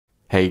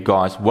Hey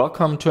guys,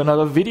 welcome to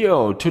another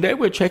video. Today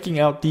we're checking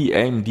out the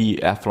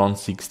AMD Athlon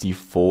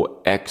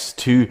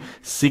 64X2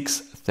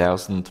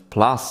 6000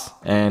 Plus,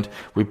 and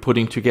we're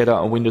putting together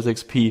a Windows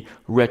XP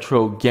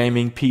retro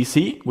gaming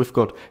PC. We've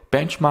got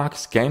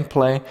benchmarks,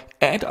 gameplay,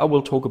 and I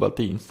will talk about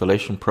the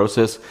installation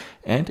process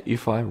and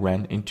if I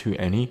ran into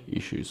any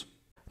issues.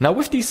 Now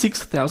with the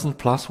 6000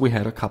 Plus we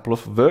had a couple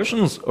of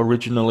versions.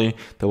 Originally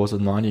there was a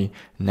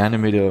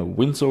 90nm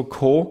Windsor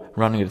core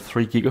running at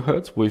 3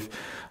 GHz with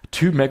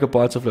 2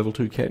 MB of level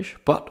 2 cache,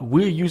 but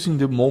we're using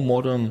the more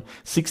modern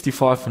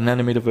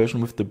 65nm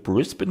version with the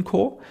Brisbane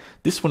core.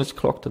 This one is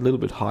clocked a little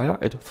bit higher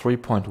at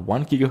 3.1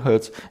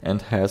 GHz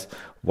and has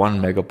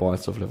 1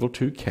 MB of level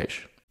 2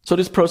 cache. So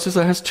this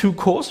processor has 2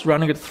 cores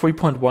running at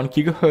 3.1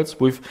 GHz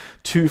with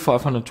 2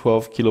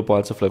 512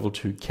 KB of level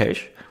 2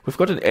 cache. We've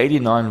got an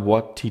 89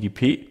 watt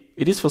TDP.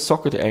 It is for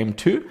socket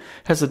AM2,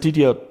 has a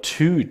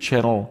DDR2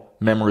 channel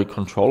memory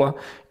controller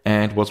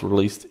and was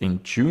released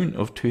in June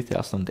of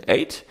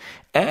 2008,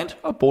 and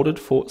I bought it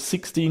for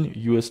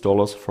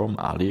 $16 from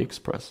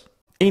AliExpress.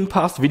 In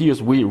past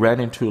videos we ran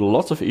into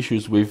lots of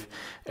issues with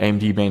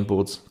AMD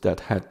mainboards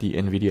that had the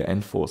NVIDIA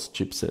Enforce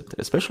chipset,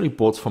 especially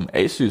boards from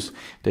Asus.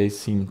 They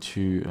seem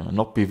to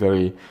not be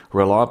very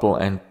reliable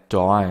and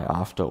die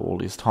after all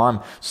this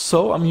time.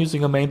 So I'm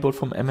using a mainboard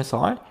from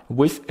MSI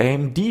with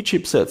AMD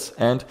chipsets,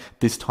 and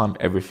this time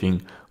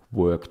everything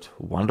worked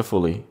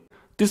wonderfully.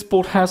 This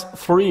board has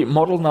 3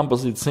 model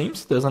numbers, it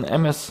seems. There's an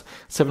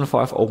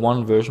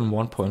MS7501 version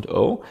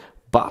 1.0,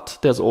 but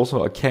there's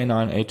also a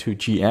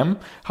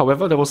K9A2GM.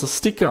 However, there was a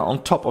sticker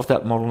on top of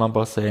that model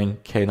number saying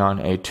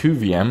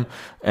K9A2VM,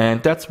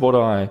 and that's what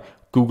I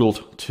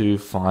Googled to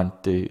find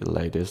the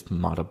latest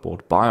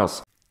motherboard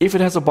BIOS. If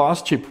it has a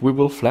BIOS chip, we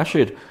will flash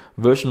it.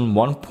 Version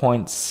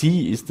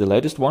 1.C is the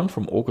latest one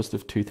from August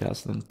of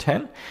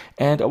 2010,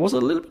 and I was a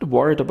little bit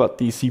worried about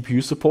the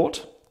CPU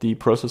support. The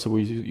processor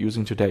we're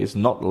using today is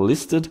not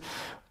listed,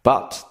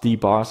 but the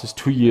BIOS is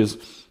 2 years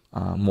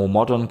more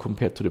modern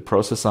compared to the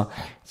processor.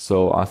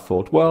 So I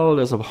thought, well,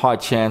 there's a high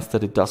chance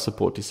that it does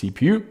support the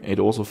CPU. It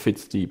also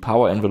fits the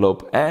power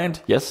envelope,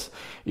 and yes,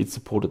 it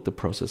supported the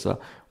processor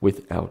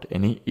without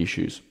any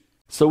issues.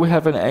 So we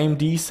have an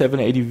AMD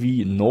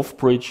 780V North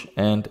Bridge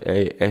and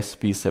a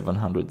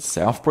SB700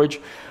 South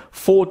Bridge,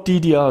 4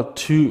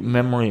 DDR2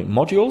 memory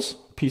modules,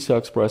 PCI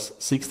Express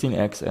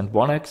 16X and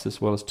 1X,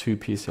 as well as 2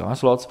 PCI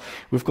slots.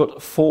 We've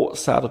got 4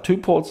 SATA 2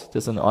 ports,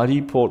 there's an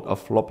ID port, a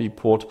floppy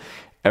port,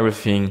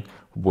 everything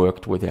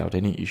worked without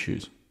any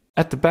issues.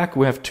 At the back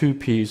we have 2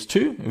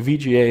 PS2,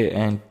 VGA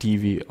and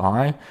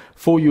DVI,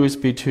 4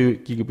 USB 2,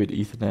 gigabit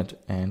Ethernet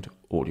and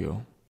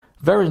audio.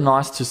 Very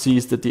nice to see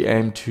is that the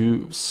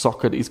AM2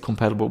 socket is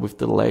compatible with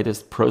the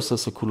latest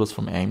processor coolers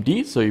from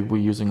AMD. So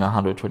we're using a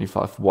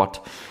 125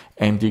 watt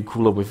AMD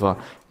cooler with a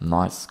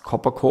nice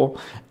copper core.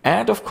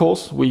 And of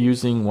course, we're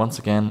using once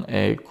again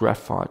a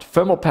graphite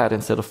thermal pad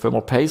instead of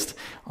thermal paste.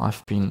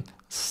 I've been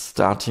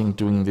starting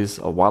doing this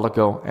a while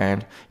ago,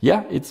 and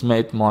yeah, it's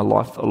made my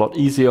life a lot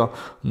easier.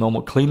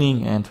 Normal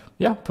cleaning, and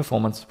yeah,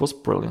 performance was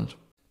brilliant.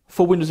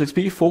 For Windows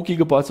XP, 4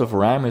 GB of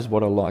RAM is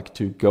what I like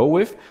to go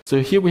with.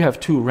 So here we have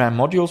 2 RAM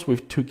modules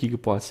with 2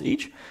 GB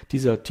each.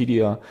 These are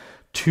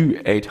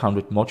TDR2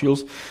 800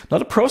 modules. Now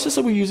the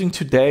processor we're using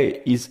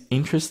today is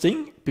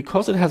interesting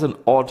because it has an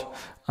odd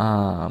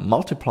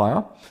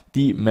multiplier.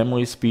 The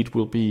memory speed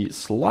will be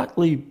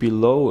slightly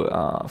below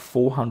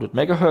 400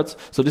 MHz.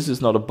 So this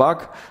is not a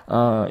bug.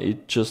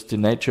 It's just the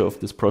nature of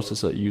this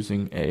processor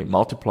using a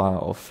multiplier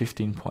of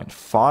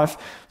 15.5.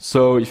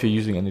 So if you're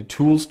using any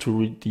tools to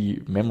read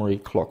the memory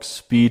clock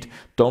speed,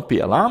 don't be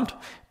alarmed.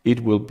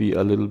 It will be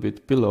a little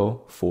bit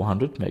below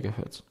 400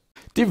 MHz.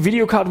 The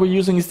video card we're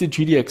using is the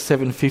GTX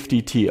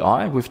 750 Ti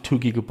with 2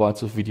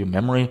 GB of video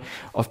memory.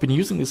 I've been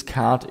using this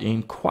card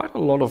in quite a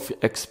lot of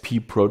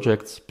XP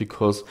projects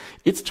because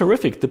it's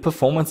terrific. The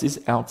performance is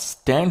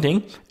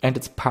outstanding and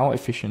it's power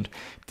efficient.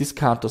 This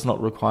card does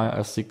not require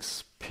a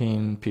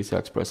 6-pin PCI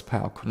Express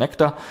power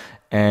connector,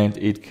 and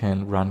it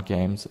can run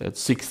games at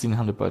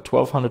 1600 by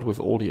 1200 with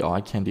all the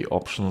eye candy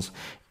options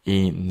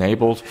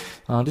enabled.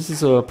 This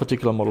is a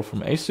particular model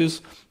from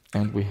Asus,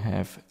 and we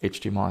have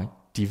HDMI,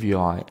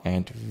 DVI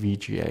and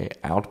VGA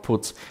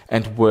outputs,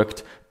 and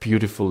worked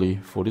beautifully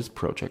for this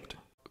project.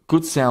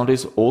 Good sound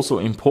is also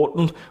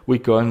important. We're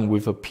going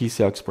with a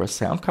PCI Express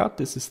sound card.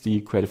 This is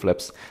the Creative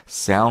Labs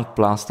Sound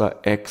Blaster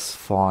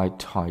X-Fi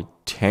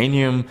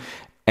Titanium,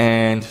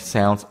 and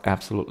sounds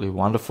absolutely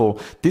wonderful.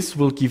 This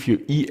will give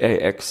you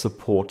EAX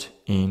support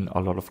in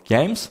a lot of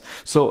games.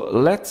 So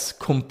let's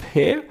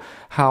compare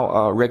how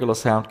a regular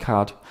sound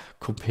card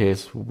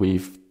compares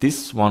with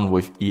this one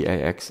with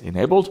EAX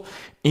enabled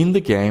in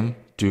the game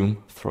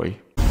Doom 3.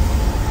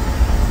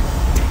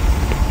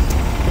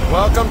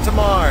 Welcome to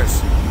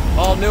Mars.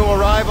 All new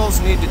arrivals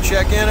need to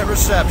check in at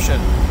reception.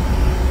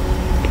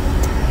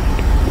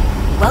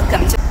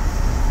 Welcome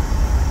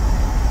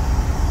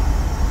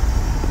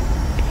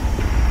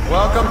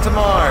to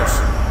Mars.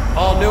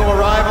 All new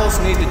arrivals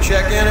need to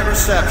check in at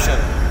reception.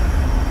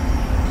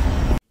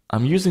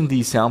 I'm using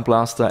the Sound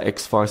Blaster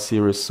X5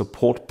 Series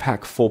Support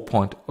Pack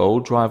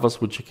 4.0 drivers,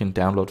 which you can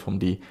download from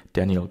the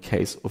Daniel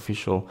Case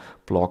official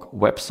blog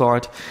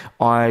website.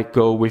 I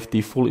go with the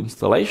full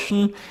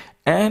installation,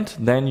 and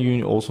then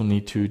you also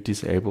need to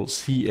disable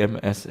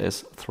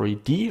CMSS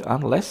 3D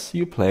unless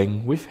you're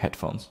playing with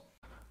headphones.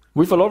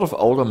 With a lot of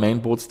older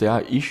mainboards, there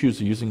are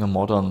issues using a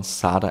modern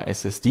SATA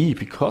SSD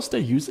because they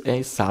use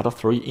a SATA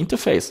 3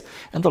 interface,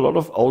 and a lot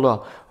of older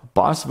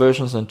BIOS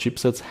versions and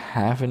chipsets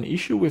have an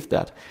issue with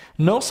that.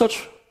 No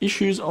such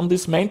issues on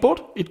this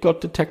mainboard, it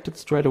got detected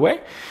straight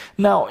away.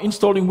 Now,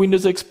 installing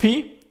Windows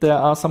XP, there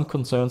are some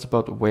concerns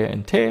about wear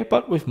and tear,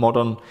 but with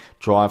modern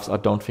drives I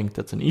don't think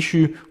that's an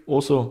issue.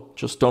 Also,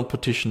 just don't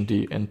partition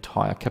the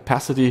entire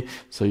capacity,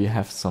 so you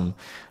have some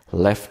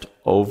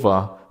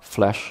leftover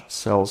flash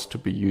cells to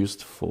be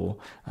used for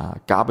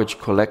garbage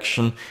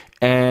collection.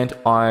 And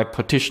I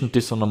partitioned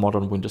this on a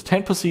modern Windows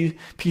 10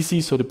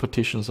 PC, so the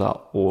partitions are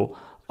all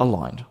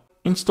aligned.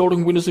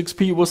 Installing Windows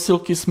XP was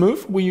silky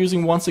smooth. We're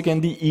using once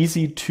again the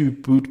easy to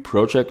boot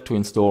project to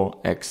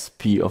install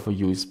XP of a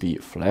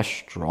USB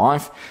flash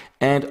drive.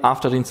 And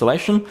after the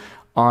installation,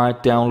 I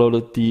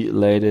downloaded the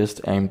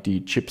latest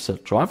AMD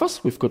chipset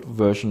drivers. We've got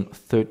version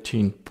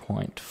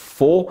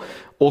 13.4,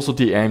 also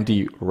the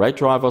AMD RAID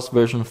drivers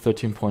version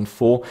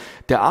 13.4.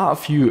 There are a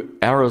few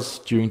errors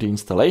during the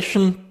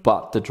installation,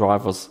 but the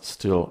drivers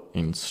still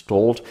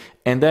installed.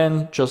 And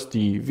then just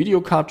the video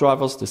card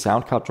drivers, the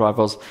sound card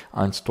drivers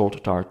are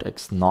installed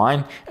DirectX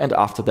 9, and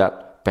after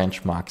that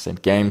benchmarks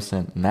and games.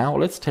 And now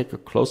let's take a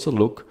closer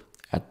look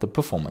at the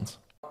performance.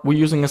 We're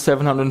using a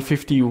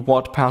 750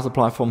 watt power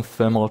supply from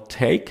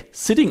Thermaltake.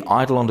 Sitting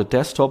idle on the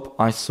desktop,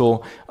 I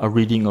saw a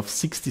reading of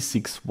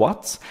 66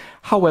 watts.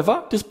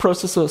 However, this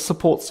processor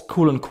supports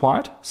cool and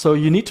quiet, so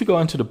you need to go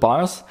into the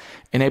BIOS,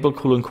 enable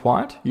cool and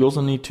quiet. You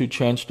also need to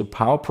change the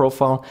power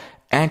profile,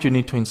 and you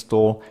need to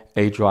install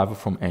a driver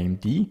from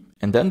AMD,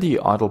 and then the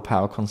idle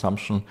power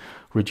consumption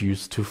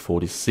reduced to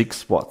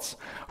 46 watts.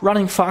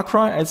 Running Far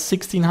Cry at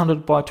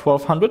 1600 by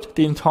 1200,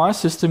 the entire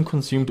system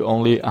consumed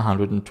only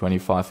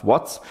 125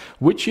 watts,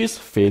 which is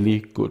fairly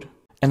good.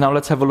 And now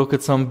let's have a look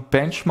at some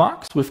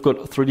benchmarks. We've got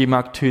 3D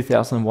Mark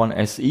 2001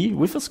 SE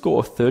with a score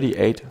of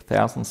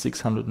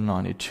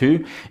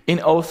 38,692. In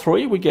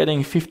 03, we're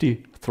getting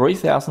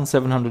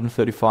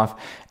 53,735,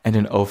 and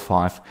in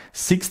 05,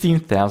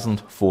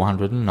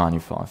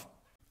 16,495.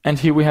 And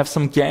here we have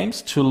some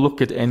games to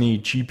look at any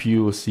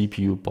GPU or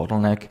CPU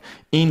bottleneck.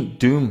 In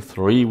Doom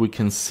 3, we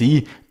can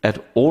see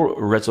at all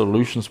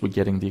resolutions we're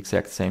getting the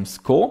exact same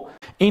score.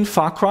 In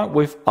Far Cry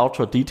with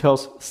ultra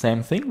details,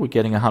 same thing, we're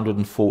getting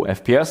 104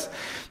 FPS.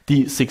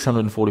 The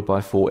 640 by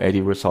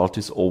 480 result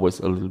is always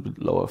a little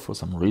bit lower for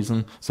some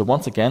reason. So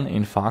once again,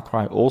 in Far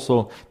Cry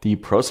also the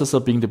processor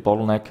being the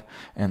bottleneck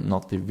and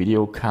not the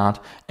video card.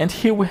 And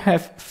here we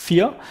have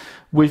Fear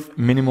with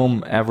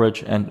minimum,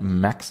 average and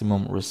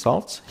maximum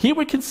results. Here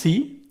we can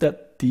see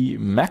that the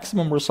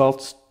maximum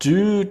results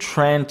do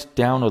trend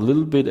down a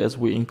little bit as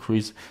we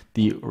increase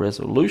the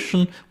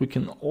resolution. We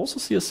can also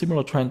see a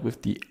similar trend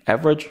with the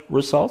average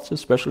results,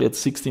 especially at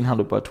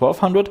 1600 by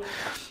 1200.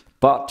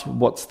 But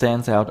what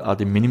stands out are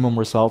the minimum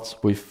results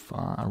with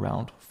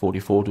around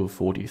 44 to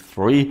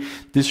 43.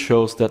 This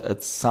shows that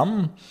at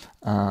some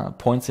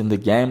points in the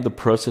game, the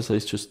processor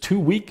is just too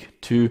weak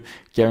to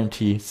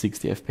guarantee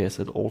 60 FPS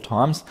at all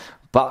times.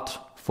 But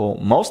for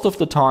most of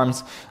the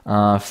times,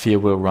 Fear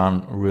will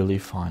run really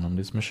fine on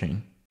this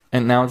machine.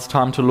 And now it's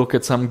time to look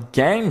at some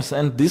games,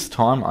 and this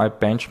time I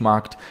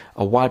benchmarked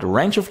a wide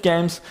range of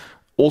games,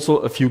 also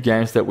a few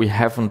games that we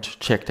haven't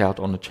checked out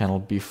on the channel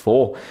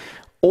before.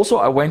 Also,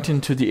 I went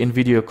into the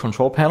NVIDIA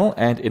control panel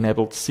and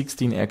enabled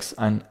 16x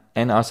and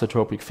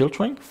anisotropic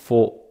filtering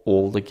for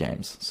all the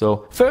games.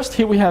 So first,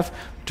 here we have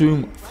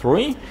Doom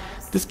 3.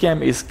 This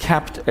game is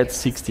capped at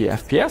 60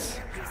 FPS.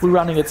 We're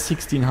running at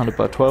 1600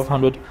 by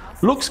 1200.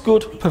 Looks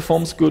good,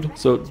 performs good,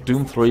 so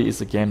Doom 3 is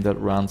a game that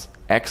runs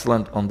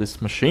excellent on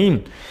this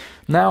machine.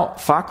 Now,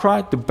 Far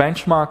Cry, the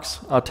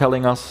benchmarks are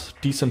telling us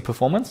decent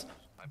performance,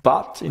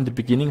 but in the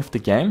beginning of the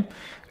game,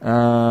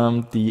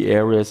 the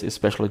area is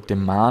especially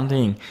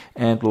demanding,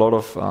 and a lot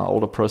of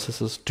older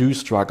processors do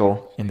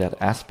struggle in that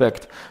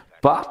aspect.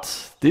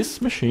 But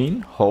this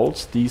machine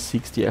holds the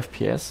 60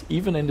 FPS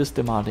even in this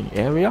demanding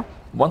area.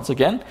 Once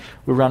again,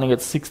 we're running at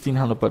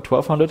 1600 by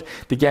 1200.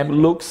 The game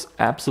looks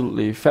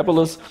absolutely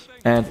fabulous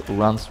and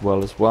runs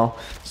well as well.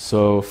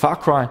 So Far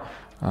Cry,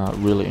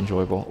 really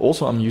enjoyable.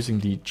 Also, I'm using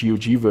the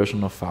GOG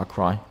version of Far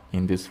Cry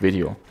in this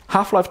video.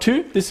 Half-Life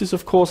 2, this is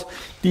of course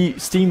the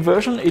Steam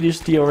version. It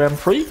is DRM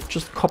free.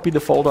 Just copy the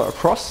folder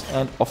across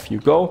and off you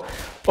go.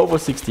 Over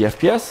 60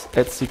 FPS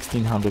at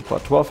 1600 by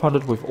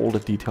 1200 with all the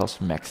details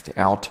maxed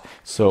out.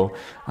 So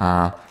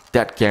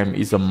that game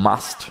is a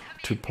must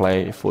to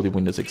play for the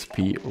Windows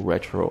XP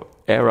retro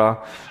era.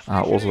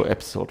 Also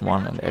episode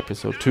 1 and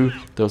episode 2,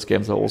 those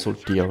games are also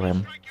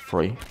DRM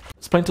free.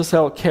 Splinter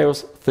Cell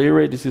Chaos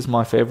Theory, this is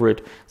my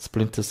favorite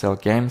Splinter Cell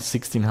game,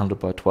 1600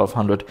 by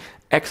 1200.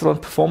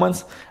 Excellent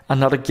performance,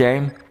 another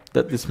game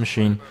that this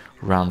machine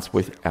runs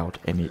without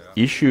any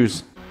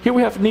issues. Here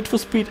we have Need for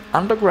Speed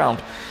Underground.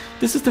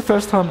 This is the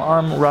first time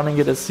I'm running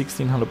it at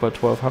 1600 by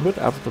 1200.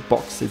 Out of the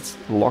box it's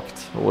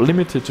locked or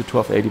limited to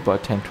 1280 by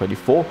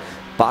 1024,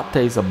 but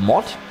there is a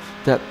mod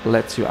that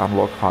lets you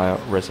unlock higher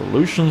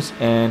resolutions,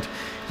 and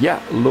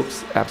yeah,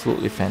 looks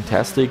absolutely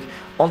fantastic.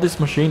 On this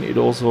machine it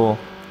also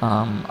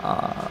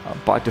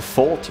by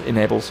default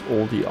enables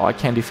all the eye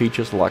candy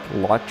features like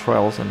light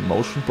trails and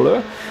motion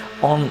blur.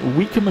 On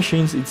weaker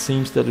machines it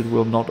seems that it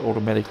will not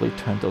automatically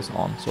turn those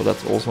on, so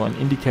that's also an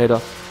indicator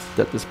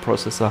that this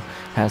processor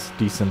has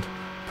decent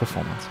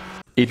performance.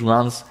 It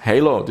runs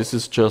Halo. This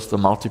is just a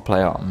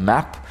multiplayer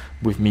map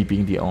with me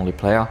being the only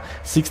player.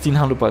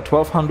 1600 by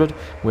 1200,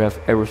 we have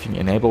everything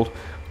enabled.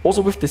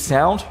 Also with the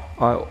sound,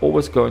 I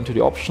always go into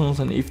the options,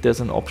 and if there's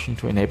an option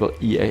to enable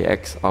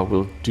EAX, I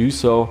will do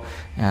so.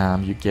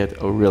 You get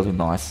a really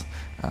nice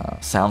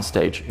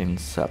soundstage in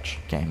such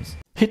games.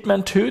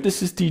 Hitman 2,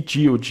 this is the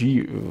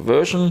GOG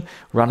version,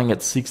 running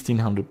at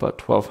 1600 by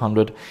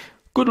 1200.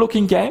 Good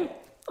looking game.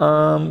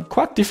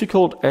 Quite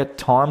difficult at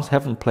times,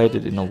 haven't played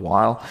it in a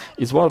while.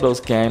 It's one of those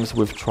games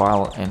with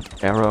trial and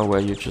error where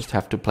you just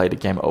have to play the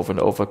game over and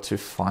over to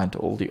find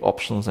all the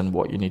options and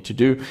what you need to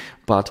do.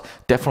 But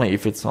definitely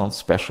if it's on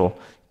special,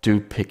 do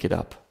pick it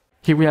up.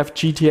 Here we have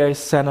GTA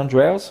San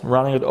Andreas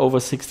running at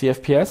over 60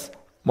 FPS.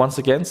 Once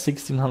again,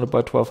 1600 by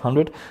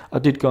 1200. I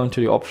did go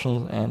into the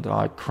options and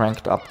I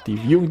cranked up the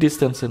viewing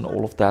distance and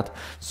all of that.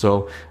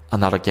 So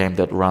another game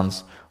that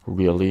runs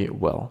really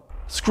well.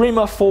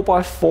 Screamer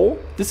 4x4.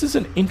 This is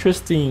an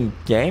interesting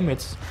game.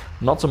 It's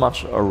not so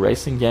much a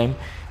racing game,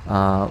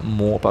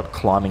 more about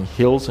climbing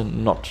hills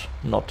and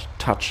not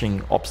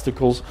touching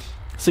obstacles.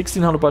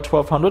 1600 by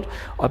 1200.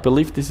 I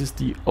believe this is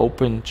the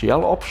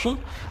OpenGL option.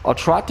 I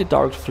tried the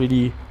direct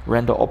 3D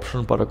render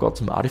option, but I got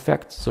some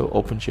artifacts, so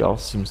OpenGL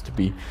seems to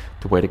be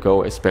the way to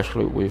go,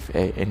 especially with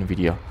a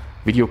NVIDIA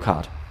video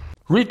card.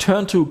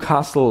 Return to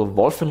Castle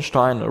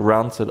Wolfenstein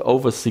runs at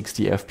over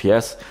 60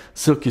 FPS,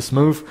 silky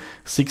smooth,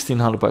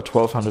 1600 by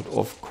 1200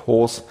 of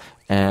course,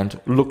 and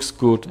looks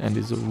good and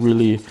is a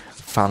really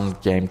fun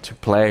game to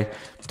play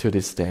to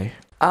this day.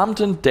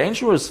 Armed and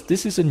Dangerous,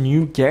 this is a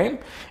new game.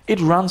 It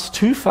runs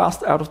too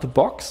fast out of the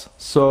box,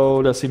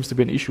 so there seems to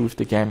be an issue with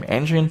the game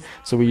engine.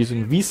 So we're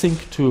using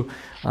VSync to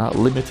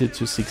limit it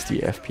to 60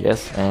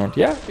 FPS, and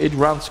yeah, it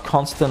runs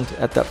constant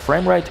at that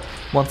frame rate.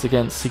 Once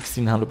again,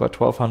 1600 by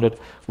 1200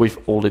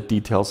 with all the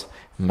details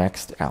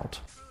maxed out.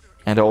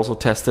 And I also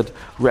tested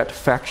Red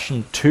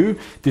Faction 2.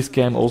 This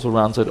game also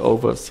runs at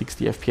over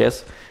 60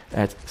 FPS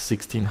at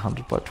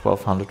 1600 by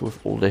 1200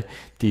 with all the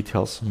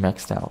details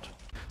maxed out.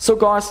 So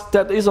guys,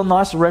 that is a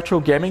nice retro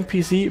gaming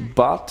PC,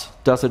 but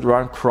does it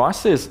run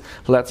Crysis?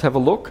 Let's have a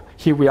look.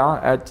 Here we are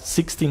at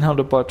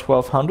 1600 by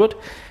 1200,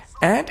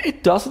 and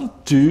it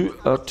doesn't do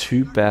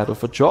too bad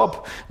of a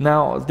job.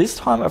 Now, this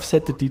time I've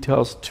set the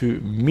details to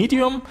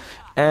medium,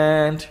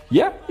 and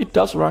yeah, it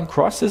does run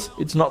Crysis.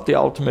 It's not the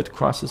ultimate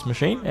Crysis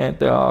machine, and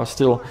there are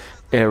still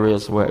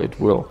areas where it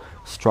will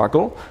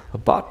struggle,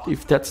 but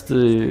if that's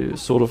the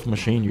sort of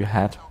machine you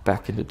had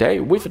back in the day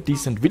with a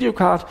decent video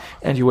card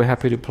and you were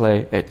happy to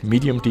play at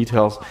medium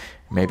details,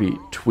 maybe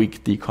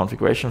tweak the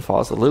configuration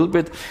files a little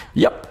bit,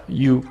 yep,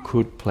 you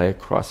could play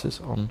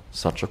Crysis on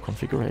such a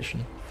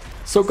configuration.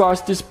 So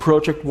guys, this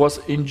project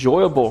was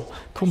enjoyable.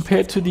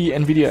 Compared to the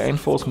NVIDIA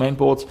Enforce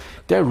mainboards,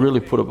 they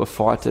really put up a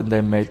fight and they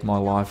made my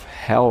life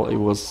hell. It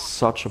was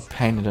such a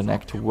pain in the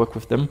neck to work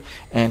with them.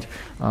 And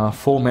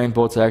 4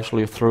 mainboards I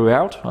actually threw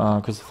out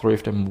because 3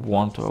 of them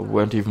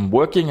weren't even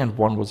working and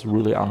 1 was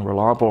really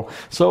unreliable.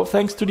 So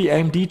thanks to the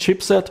AMD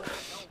chipset,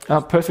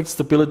 perfect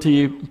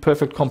stability,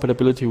 perfect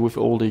compatibility with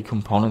all the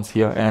components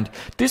here, and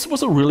this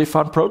was a really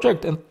fun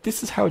project, and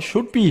this is how it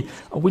should be.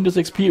 A Windows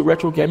XP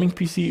retro gaming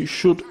PC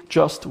should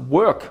just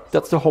work.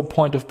 That's the whole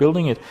point of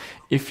building it.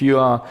 If you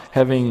are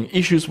having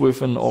issues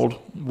with an old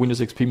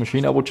Windows XP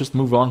machine, I would just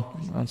move on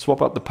and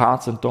swap out the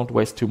parts and don't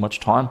waste too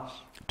much time.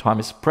 Time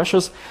is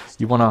precious.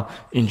 You want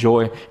to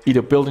enjoy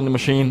either building the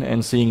machine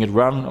and seeing it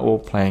run or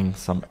playing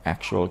some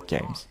actual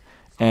games.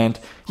 And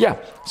yeah,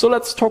 so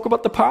let's talk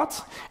about the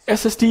parts.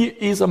 SSD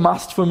is a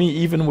must for me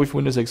even with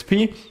Windows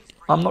XP.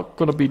 I'm not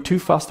going to be too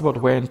fussed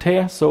about wear and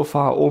tear. So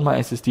far all my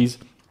SSDs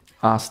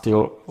are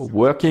still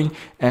working,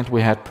 and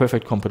we had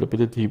perfect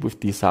compatibility with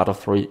the SATA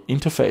 3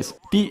 interface.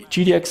 The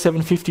GTX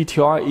 750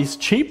 Ti is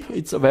cheap.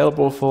 It's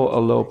available for a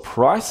low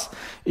price.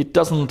 It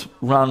doesn't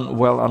run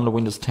well under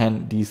Windows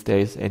 10 these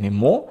days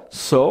anymore,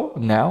 so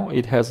now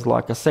it has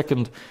like a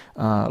second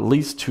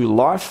lease to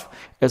life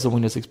as a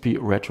Windows XP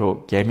retro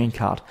gaming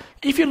card.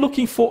 If you're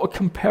looking for a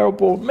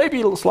comparable,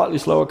 maybe a slightly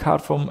slower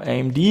card from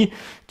AMD,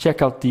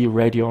 check out the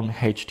Radeon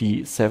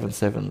HD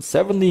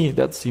 7770.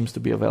 That seems to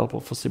be available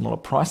for similar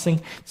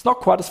pricing. It's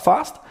not quite as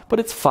fast, but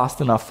it's fast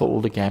enough for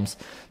all the games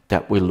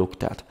that we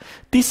looked at.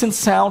 Decent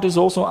sound is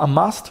also a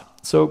must.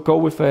 So go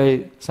with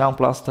a Sound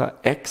Blaster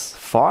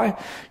X5.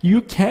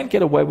 You can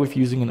get away with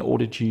using an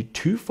Audio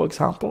G2, for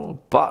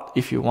example, but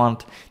if you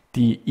want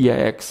the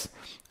EAX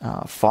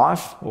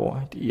 5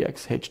 or the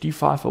EX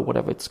HD5 or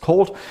whatever it's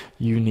called,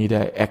 you need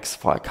a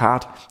X5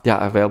 card. They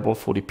are available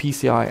for the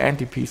PCI and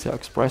the PCI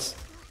Express.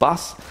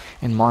 bus,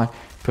 and my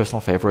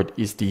personal favorite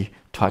is the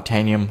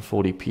titanium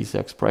 40 PCI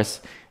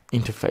Express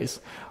interface.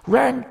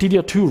 RAM,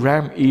 DDR2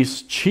 RAM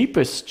is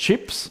cheapest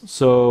chips,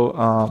 so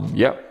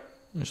yeah,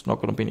 it's not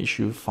going to be an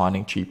issue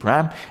finding cheap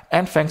RAM.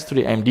 And thanks to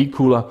the AMD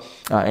cooler,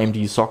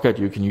 AMD socket,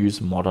 you can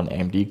use modern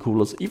AMD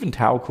coolers, even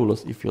tower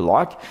coolers if you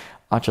like.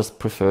 I just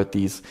prefer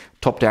these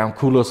top-down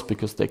coolers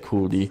because they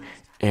cool the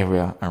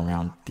area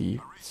around the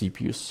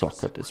CPU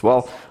socket as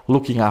well,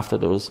 looking after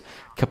those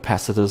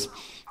capacitors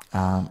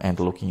and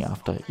looking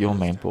after your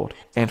mainboard.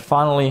 And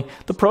finally,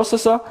 the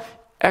processor,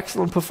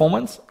 excellent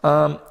performance.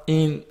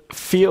 In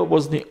fear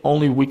was the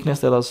only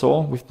weakness that I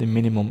saw with the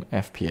minimum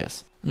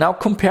FPS. Now,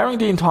 comparing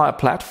the entire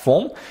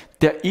platform,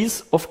 there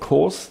is, of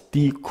course,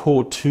 the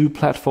Core 2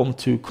 platform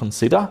to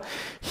consider.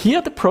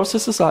 Here, the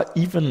processors are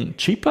even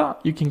cheaper.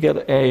 You can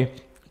get a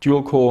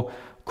dual-core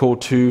Core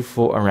 2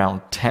 for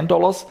around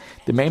 $10.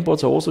 The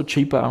mainboards are also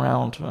cheaper,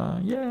 around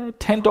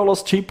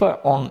 $10 cheaper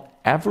on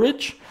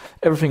average.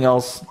 Everything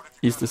else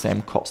is the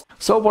same cost.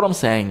 So what I'm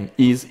saying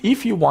is,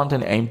 if you want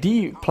an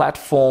AMD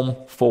platform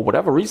for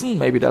whatever reason,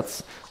 maybe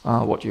that's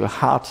what your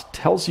heart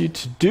tells you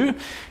to do,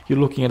 you're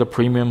looking at a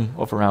premium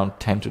of around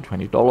 $10 to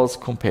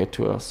 $20 compared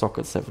to a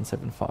Socket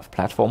 775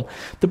 platform.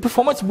 The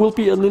performance will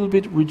be a little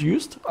bit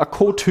reduced. A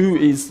Core 2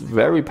 is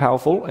very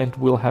powerful and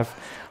will have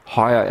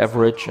higher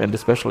average and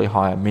especially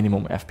higher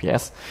minimum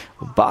FPS.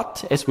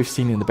 But as we've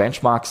seen in the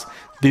benchmarks,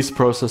 this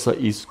processor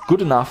is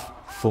good enough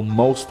for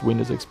most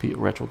Windows XP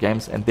retro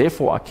games, and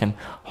therefore I can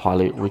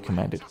highly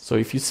recommend it. So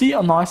if you see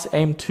a nice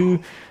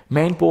AM2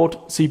 mainboard,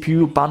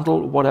 CPU,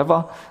 bundle,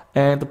 whatever,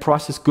 and the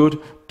price is good,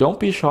 don't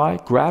be shy,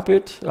 grab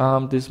it.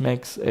 This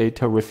makes a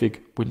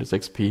terrific Windows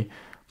XP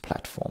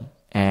platform.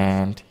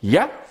 And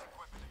yeah,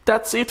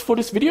 that's it for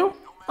this video.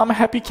 I'm a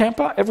happy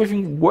camper.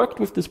 Everything worked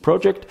with this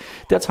project.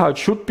 That's how it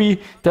should be.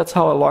 That's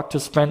how I like to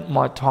spend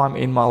my time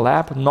in my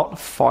lab, not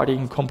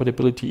fighting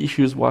compatibility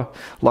issues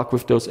like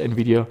with those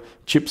NVIDIA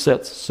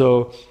chipsets.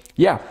 So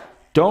yeah,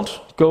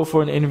 don't go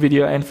for an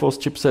NVIDIA Enforce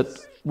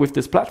chipset with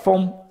this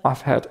platform.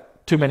 I've had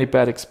too many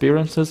bad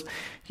experiences.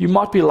 You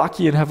might be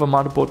lucky and have a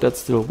motherboard that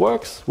still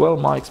works. Well,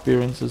 my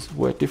experiences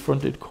were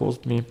different. It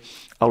caused me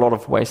a lot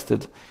of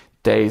wasted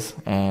days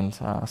and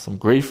some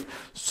grief.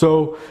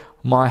 So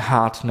my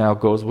heart now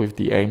goes with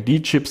the AMD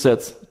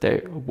chipsets.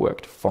 They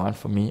worked fine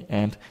for me,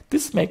 and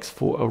this makes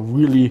for a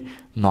really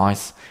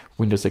nice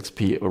Windows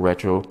XP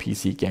retro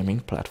PC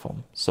gaming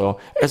platform. So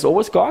as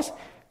always, guys,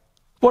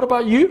 what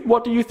about you?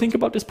 What do you think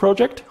about this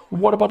project?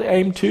 What about the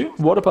AM2?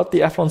 What about the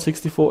Athlon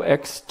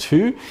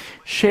 64X2?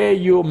 Share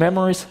your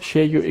memories,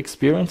 share your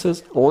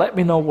experiences. Let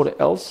me know what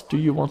else do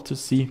you want to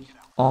see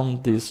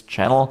on this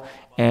channel.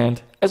 And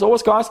as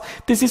always, guys,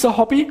 this is a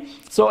hobby.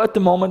 So at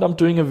the moment I'm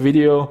doing a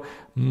video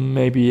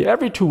maybe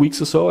every 2 weeks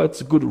or so.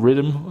 It's a good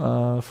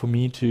rhythm for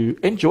me to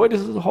enjoy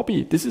this as a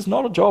hobby. This is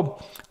not a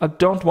job. I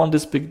don't want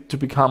this to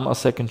become a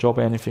second job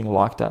or anything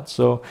like that.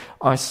 So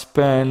I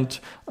spend,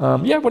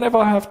 whenever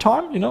I have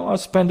time, I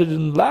spend it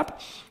in the lab.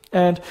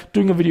 And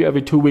doing a video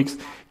every 2 weeks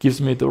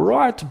gives me the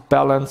right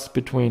balance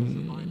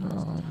between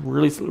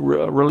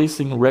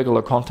releasing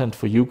regular content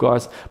for you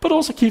guys, but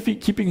also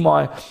keeping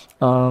my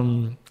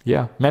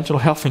mental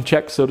health in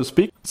check, so to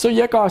speak. So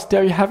yeah, guys,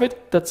 there you have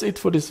it. That's it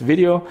for this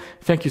video.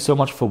 Thank you so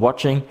much for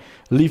watching.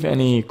 Leave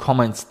any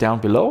comments down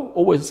below.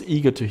 Always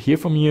eager to hear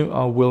from you.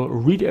 I will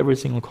read every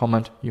single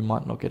comment. You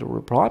might not get a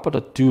reply, but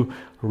I do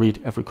read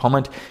every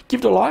comment.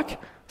 Give it a like.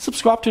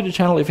 Subscribe to the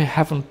channel if you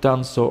haven't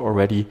done so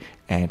already,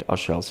 and I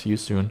shall see you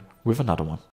soon with another one.